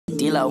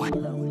D-Lo,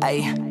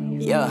 ayy,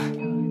 yeah.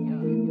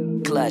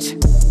 Clutch.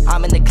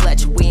 I'm in the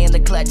clutch, we in the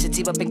clutch,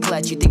 it's up in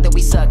clutch. You think that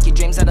we suck, your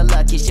dreams are the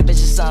luck, your ship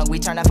is just sung, we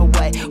turn half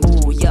away.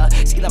 Ooh, yeah,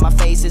 see that my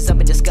face is up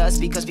in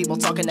disgust because people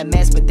talking a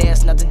mess, but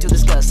there's nothing to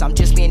discuss. I'm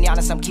just being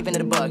honest, I'm keeping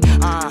it a bug.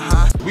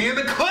 We in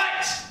the clutch!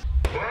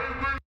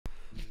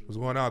 What's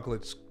going on,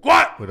 Clutch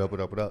Squad? What up, what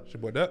up, what up? It's your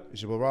boy Duck. It's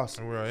your boy Ross.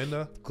 And we're in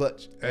the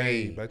Clutch.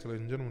 Hey, back to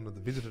ladies and gentlemen of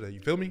the visit today. You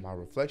feel me? My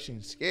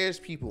reflection scares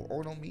people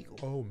on Omegle.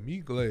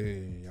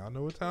 Omegle. Y'all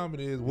know what time it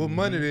is, what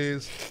month it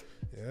is.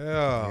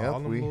 Yeah, Yep, all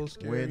them little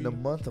scary. we're in the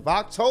month of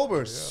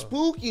October,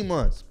 spooky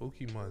month.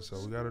 Spooky month, so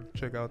we gotta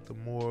check out the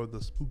more of the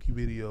spooky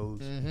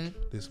videos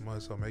this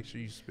month. So make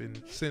sure you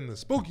send the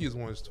spookiest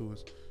ones to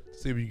us to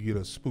see if you can get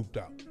us spooked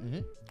out.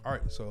 All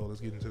right, so let's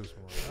get into this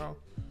one right now.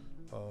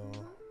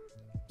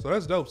 So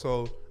that's dope.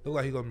 So look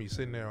like he's gonna be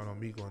sitting there on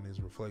Omegle and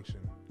his reflection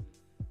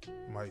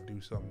might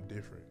do something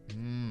different.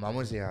 I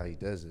want to see how he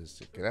does this,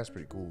 cause that's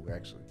pretty cool,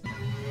 actually.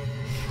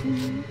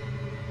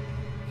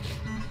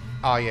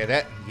 Oh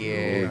yeah,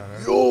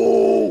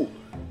 yo,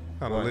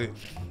 kind of lit.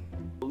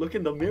 Look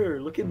in the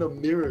mirror. Look in the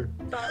mirror.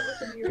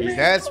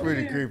 That's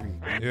pretty creepy.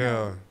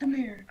 Yeah. Come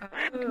here.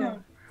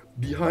 No.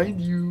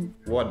 Behind you.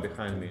 What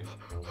behind me?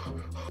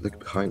 Look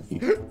behind me.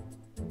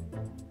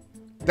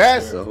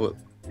 That's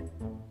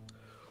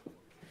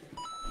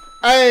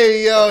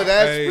hey yo,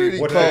 that's pretty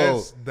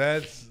cool.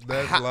 That's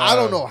I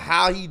don't know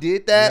how he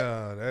did that.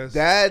 Yeah,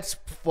 that's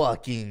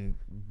fucking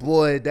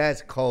boy.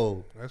 That's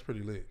cold. That's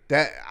pretty lit.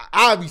 That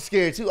I'll be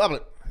scared too. I'm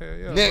like, hell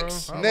yeah,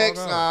 next. Logging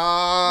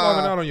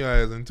out on your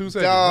ass in 2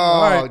 seconds.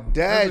 Dog, Right,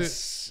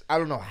 that's I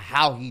don't know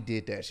how he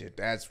did that shit.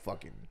 That's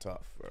fucking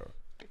tough, bro.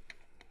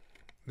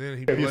 Then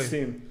he Have you play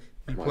seen?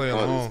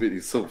 along. It's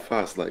beating so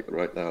fast, like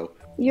right now.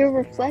 Your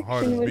heart is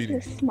reflection was beating.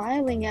 just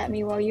smiling at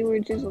me while you were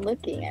just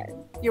looking at it.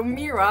 Your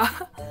mirror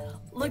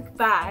looked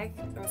back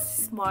and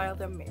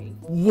smiled at me.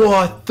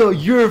 What the?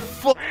 You're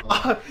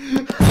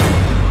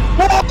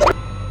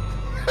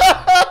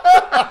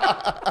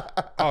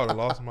I would have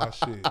lost my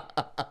shit.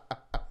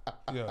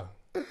 Yeah.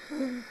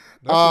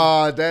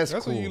 That's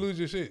cool. cool. When you lose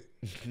your shit.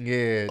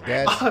 Yeah,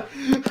 that's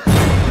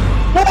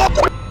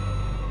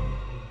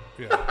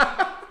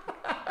Yeah.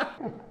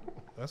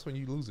 That's when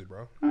you lose it,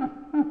 bro.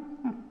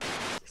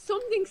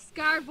 Something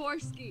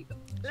Skarvorsky.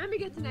 Let me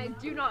get to name.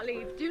 Do not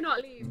leave. Do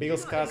not leave. Bill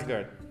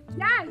Skarsgård.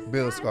 Yes.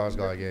 Bill yes.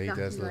 Skarsgård. Yeah, he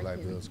Exactly does look like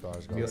him. Bill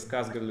Skarsgård. Bill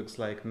Skarsgård looks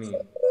like me.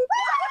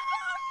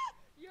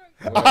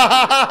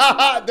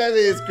 That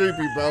is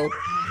creepy, bro.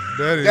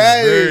 That is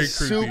That very is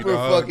creepy, super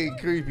dog. fucking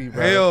creepy,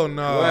 bro. Hell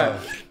no. What?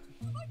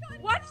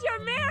 What's your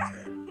mirror?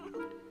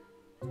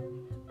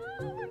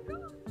 Oh my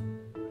god.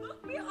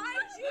 Look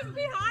behind you.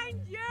 Behind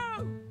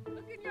you.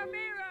 Look in your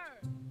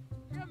mirror.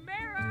 Your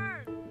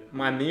mirror.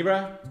 My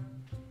mirror?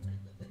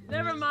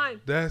 Never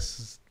mind.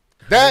 That's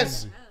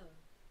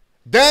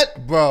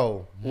that,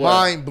 bro. What?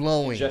 Mind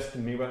blowing. Just a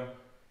mirror?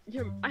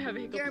 I have a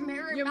hiccup. Your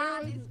mirror Your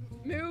man mirror is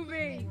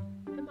moving.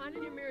 The man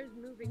in your mirror is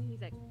moving.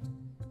 He's like,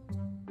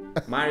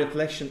 My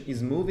reflection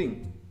is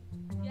moving.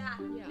 yeah.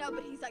 No,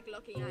 but he's like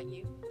looking at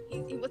you.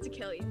 He wants to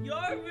kill you.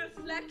 Your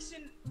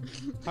reflection.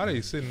 how they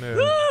sitting there?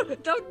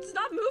 Don't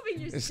stop moving.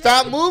 You're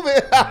Stop moving.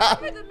 Look at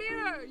the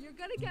mirror. You're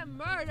gonna get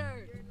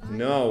murdered.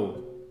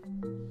 No.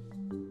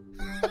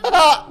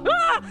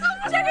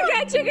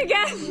 Check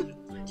again.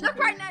 Look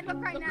right now.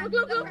 Look right now.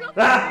 Look.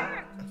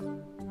 Ah!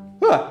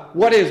 Huh,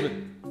 what is it?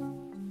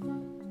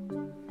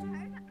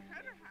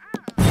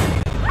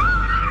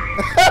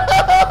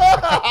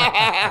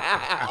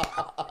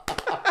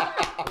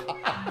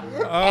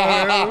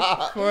 Oh, that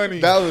was funny.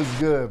 That was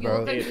good, You bro.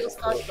 look like Bill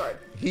Skarsgård.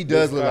 He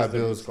does Bill look like Skarsgård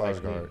Bill looks like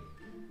Skarsgård.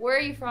 Where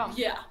are you from?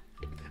 Yeah.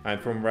 I'm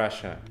from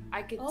Russia.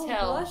 I could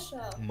tell.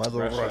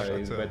 Mother of Russia Russia.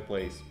 is a bad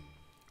place.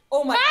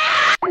 Oh my.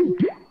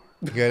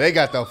 Yeah, they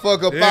got the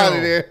fuck up Damn. out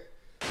of there.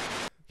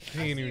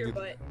 He ain't even get,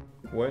 Butt.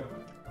 What?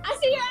 I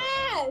see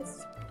your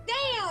ass.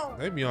 Damn.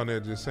 they be on there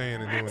just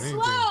saying and doing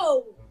anything.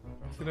 Slow.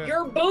 See that?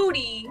 Your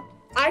booty.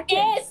 I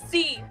can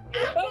see.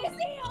 I can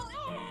see your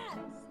ass.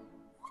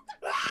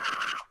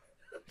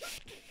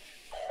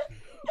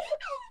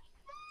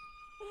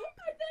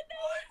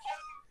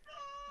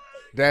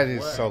 That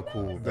is so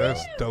cool, bro.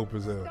 That's dope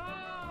as hell.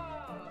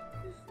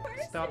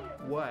 Stop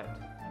what?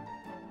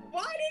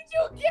 Why did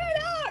you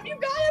get up? You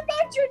gotta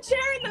back your chair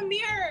in the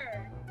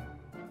mirror.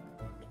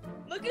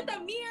 Look at the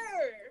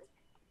mirror.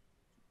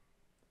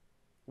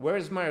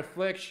 Where's my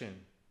reflection?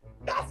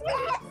 That's what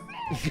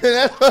I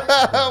said.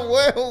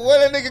 where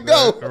that nigga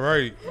go? All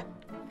right.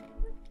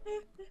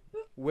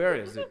 Where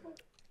is it?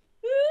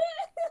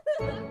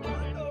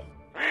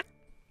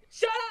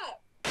 Shut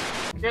up.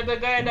 You're the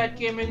guy that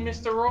came in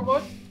Mr.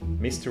 Robot?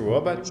 Mr.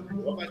 Robot?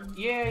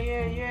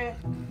 Yeah.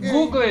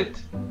 Google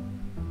it.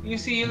 You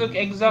see, you look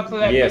exactly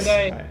like Yes. the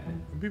guy.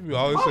 People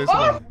always say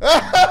something.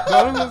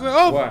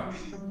 Oh,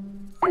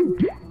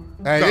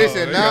 Hey, no,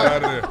 listen they now.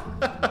 out of there.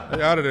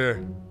 They out of there.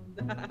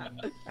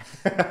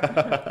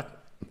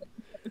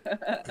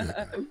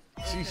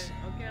 She's,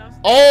 Okay, I'll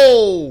stop.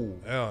 oh!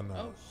 Hell no.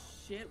 Oh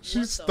shit. She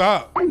what the-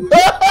 stopped.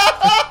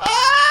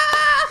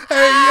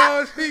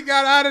 yo, she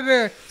got out of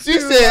there. She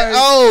was said,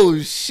 like, "Oh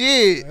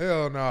shit."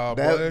 hell no,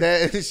 boy.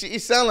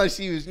 It sounded like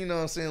she was, you know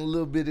what I'm saying, a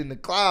little bit in the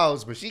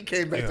clouds, but she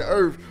came back to Yeah,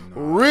 Earth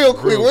nah, real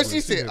quick. real What quick.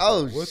 she She said, hit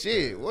 "Oh the- what's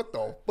shit, that? what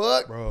the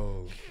fuck?"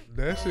 Bro,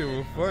 that shit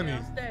was funny.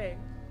 Stay.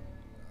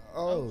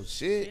 Oh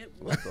shit.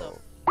 What the?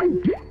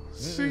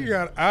 She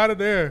got out of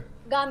there.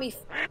 Got me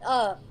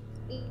up.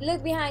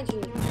 Look behind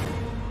you.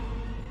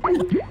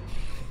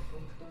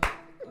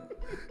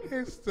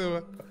 It's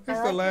the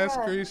like last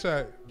that.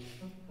 screenshot.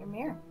 Your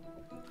mirror.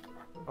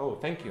 Oh,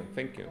 thank you.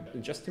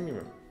 Just a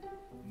mirror.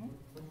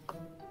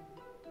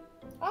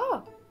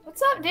 Oh,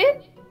 what's up,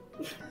 dude?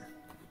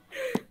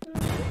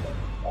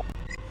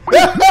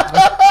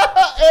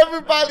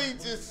 Everybody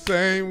just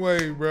Same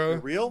way, bro.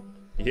 Real?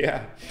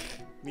 Yeah.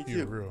 Me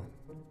You too. real.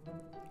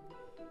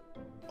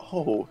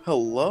 Oh,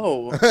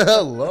 hello.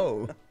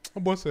 hello.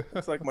 What's it?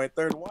 That's like my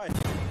third wife.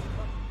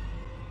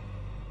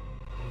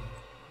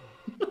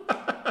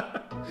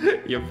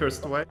 Your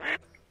first wife?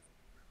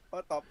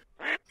 What the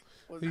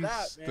was He's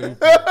that, stupid.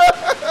 man?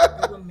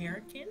 Are you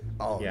American?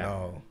 Oh Yeah.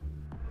 no.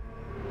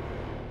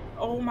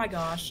 Oh my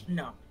gosh,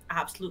 no.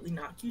 Absolutely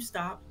not. Can you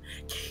stop?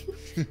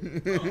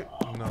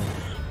 No.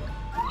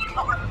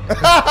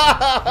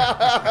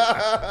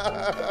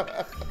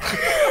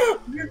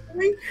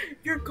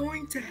 You're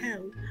going to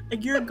hell.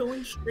 Like, you're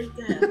going straight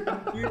to hell.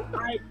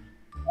 That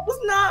was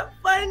not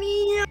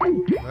funny.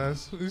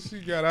 She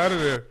got out of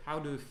there. How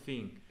do you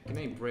think? Can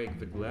I break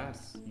the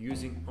glass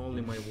using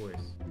only my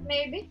voice?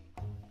 Maybe.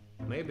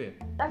 Maybe.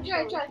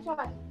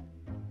 Try.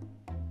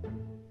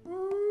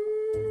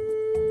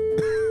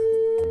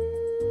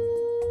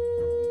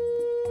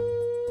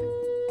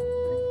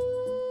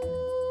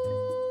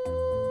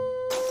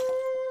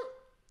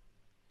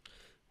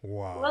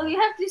 Wow. Well, you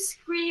have to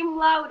scream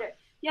louder.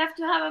 You have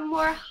to have a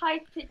more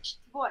high-pitched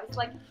voice,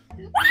 like.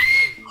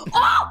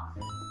 Oh!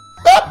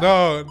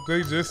 No,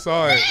 they just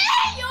saw it.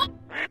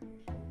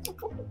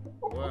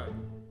 What?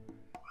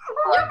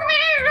 Your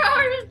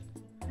mirror!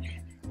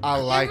 I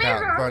like how,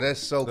 mirror. bro. That's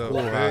so The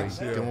cool how face,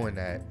 he's yeah. doing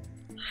that.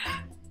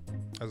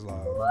 That's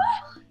loud. What?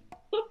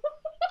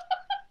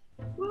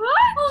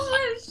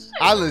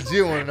 I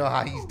legit want to know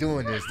how he's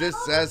doing this.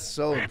 That's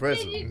so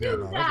impressive. you Yeah, do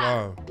no, that's that?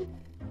 loud.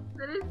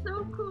 That is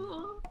so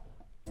cool.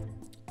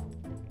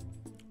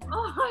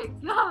 Oh my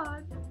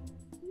god.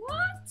 What?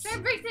 Try to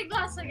break the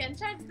glass again.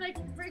 Try to break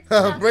the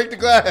glass. Break the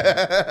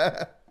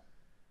glass.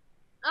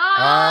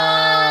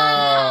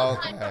 Oh,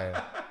 okay.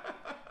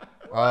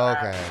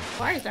 Okay.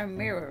 Why is there a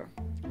mirror?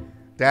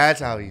 That's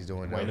how he's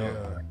doing Why it. not?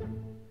 Yeah.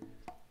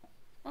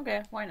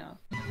 Okay, why not?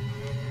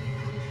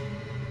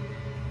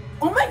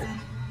 Oh my.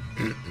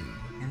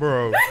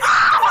 Bro.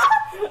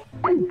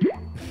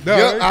 No, You're they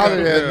out got of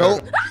it there. down.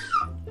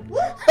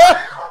 Nope.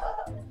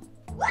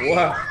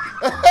 What?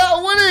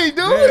 What are you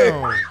doing?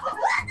 Damn.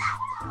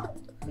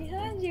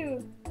 Behind you.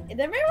 In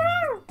the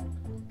mirror.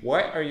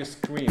 Why are you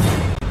screaming?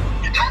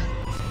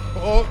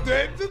 Oh,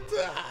 that's the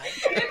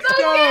I'm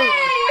done.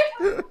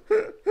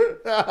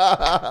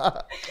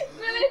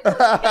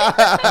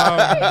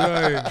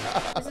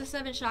 This is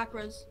 7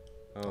 chakras.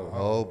 Oh.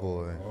 Oh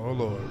boy. Oh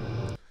Lord.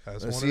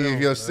 That's Let's one see of if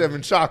them. your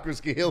 7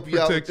 chakras can help you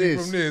out with Protect you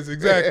this. from this,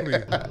 exactly.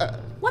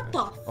 What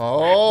the?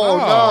 Oh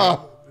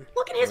no.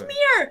 Look at his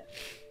mirror.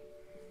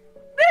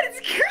 That is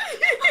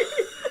creepy.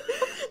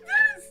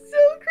 That is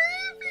so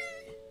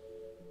creepy.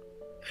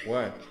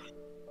 What?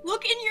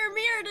 Look in your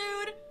mirror,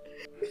 dude.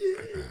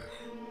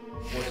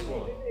 What's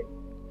wrong?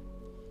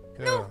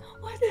 Yeah.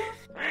 What the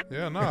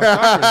Yeah, no.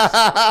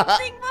 chakras.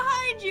 thing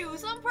behind you?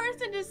 Some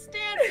person just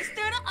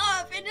stood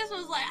up and just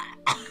was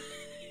like.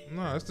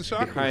 No, it's the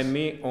chakras. Behind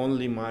me,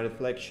 only my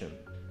reflection.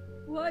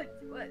 What?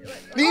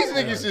 These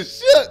niggas is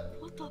shook.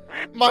 What the?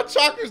 My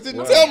chakras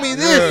didn't What? tell me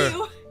this.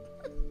 Yeah.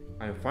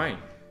 I'm fine.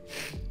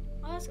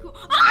 Oh, that's cool.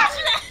 Ah,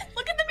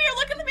 look at the mirror.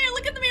 Look at the mirror.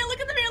 Look at the mirror. Look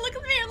at the mirror. Look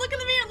at the mirror. Look at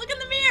the mirror. Look at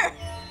the mirror.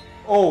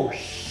 Oh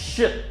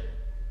shit!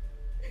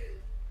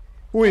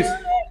 Who is?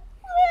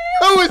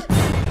 Who is?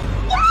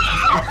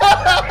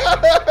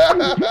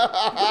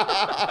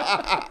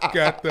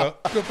 Got the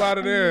up out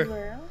of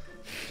there.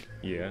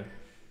 Yeah.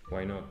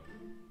 Why not?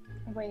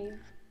 Wave.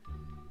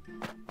 Do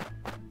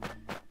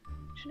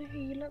you know who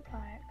you look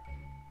like?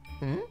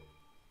 Hmm?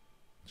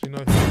 You know,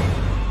 that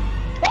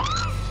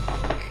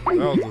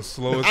was the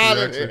slowest Out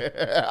of reaction. there.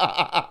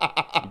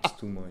 It's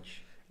too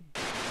much.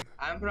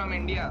 I'm from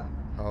India.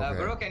 Okay.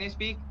 Bro, can you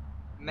speak?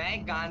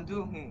 मैं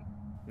गांधू हूँ.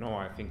 No,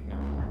 I think no.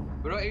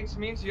 Bro, it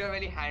means you are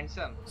very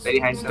handsome. Very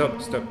handsome.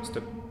 Stop.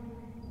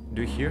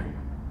 Do you hear?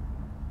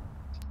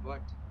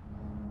 What?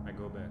 I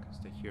go back.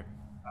 Stay here.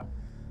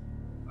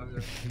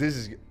 Okay. This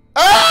is.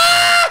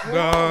 Ah!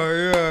 No,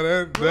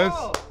 yeah,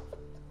 that's.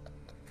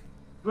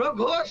 Bro,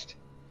 ghost.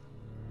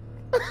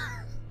 He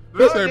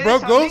said, there bro,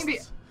 is something ghost. be-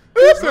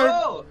 He said,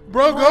 Bro.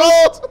 bro,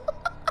 ghost.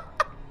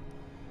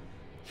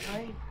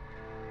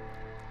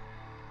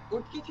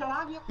 उठ के चला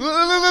गया.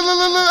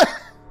 Look.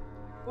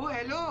 Oh,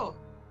 hello.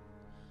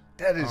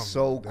 That is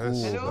so cool,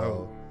 that's Hello?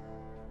 bro.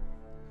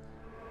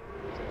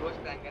 Ghost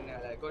prank करने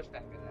वाला है. Ghost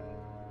prank करने वाला है.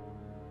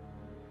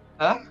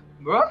 Huh?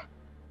 Bro?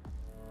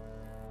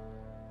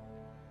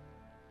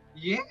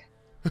 Yeah?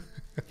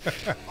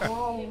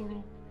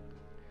 Oh.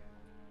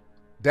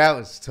 That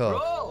was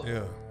tough. Bro.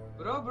 Yeah.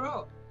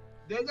 Bro.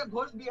 There's a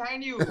ghost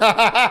behind you. Is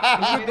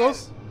it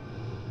ghost?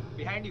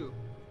 Behind you.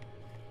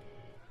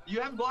 You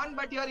have gone,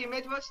 but your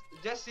image was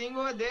just seeing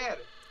over there.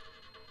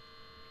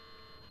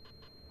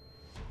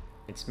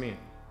 It's me.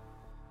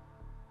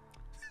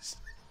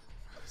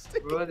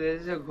 Bro,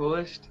 there's a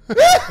ghost. Bro,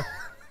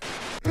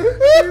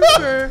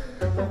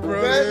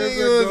 That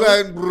nigga was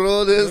like,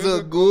 bro, there's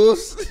a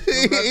ghost.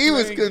 He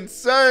was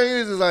concerned. He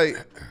was just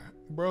like,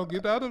 bro,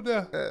 get out of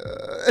there.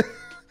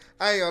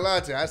 I ain't gonna lie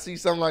to you. I see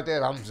something like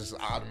that, I'm just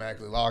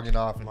automatically logging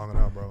off. Logging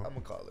out, bro. I'm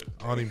gonna call it.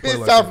 I don't even play It's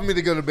like time that. for me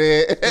to go to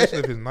bed. Especially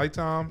if it's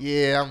nighttime.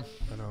 Yeah,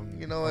 And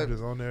you know what? I'm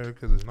just on there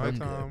because it's I'm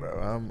nighttime. good,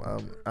 bro.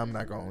 I'm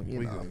not going. You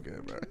know, I'm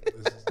good, bro.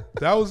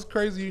 That was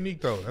crazy unique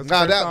though. That's the Nah,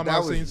 first that time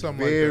I've was seen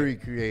something very like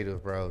that.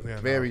 creative, bro.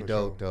 Yeah, Very for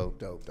dope, sure.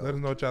 dope. Let us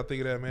know what y'all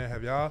think of that, man.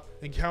 Have y'all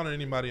encountered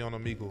anybody on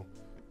Omegle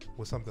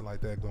with something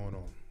like that going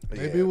on?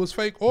 Maybe it was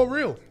fake or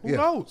real. Who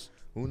knows?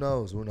 Who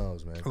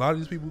knows, man? A lot of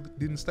these people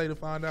didn't stay to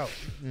find out.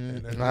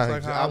 And that's Nah,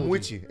 like how I I'm would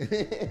with be.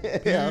 you.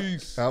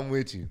 Peace. I'm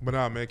with you. But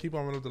nah, man, keep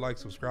on running up the like,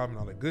 subscribe, and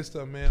all that good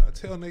stuff, man.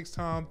 Until next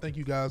time, thank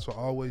you guys for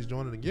always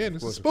joining again.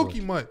 This is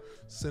Spooky Month.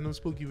 Send them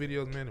spooky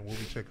videos, man, and we'll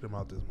be checking them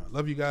out this month.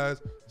 Love you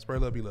guys. Spray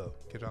love, be love.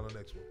 Catch y'all on the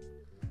next one.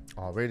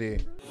 Already.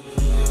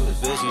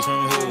 The bitch is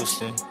from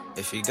Houston.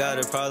 If you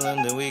got a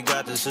problem, then we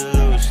got the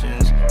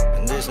solutions.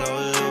 And there's no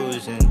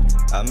illusion.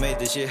 I made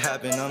this shit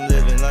happen, I'm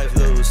living life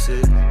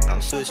lucid.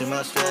 I'm switching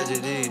my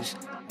strategies.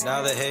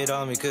 Now they hate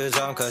on me cause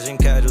I'm causing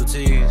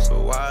casualties.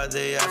 But why are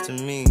they after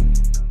me?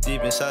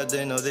 Deep inside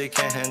they know they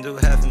can't handle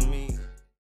half of me.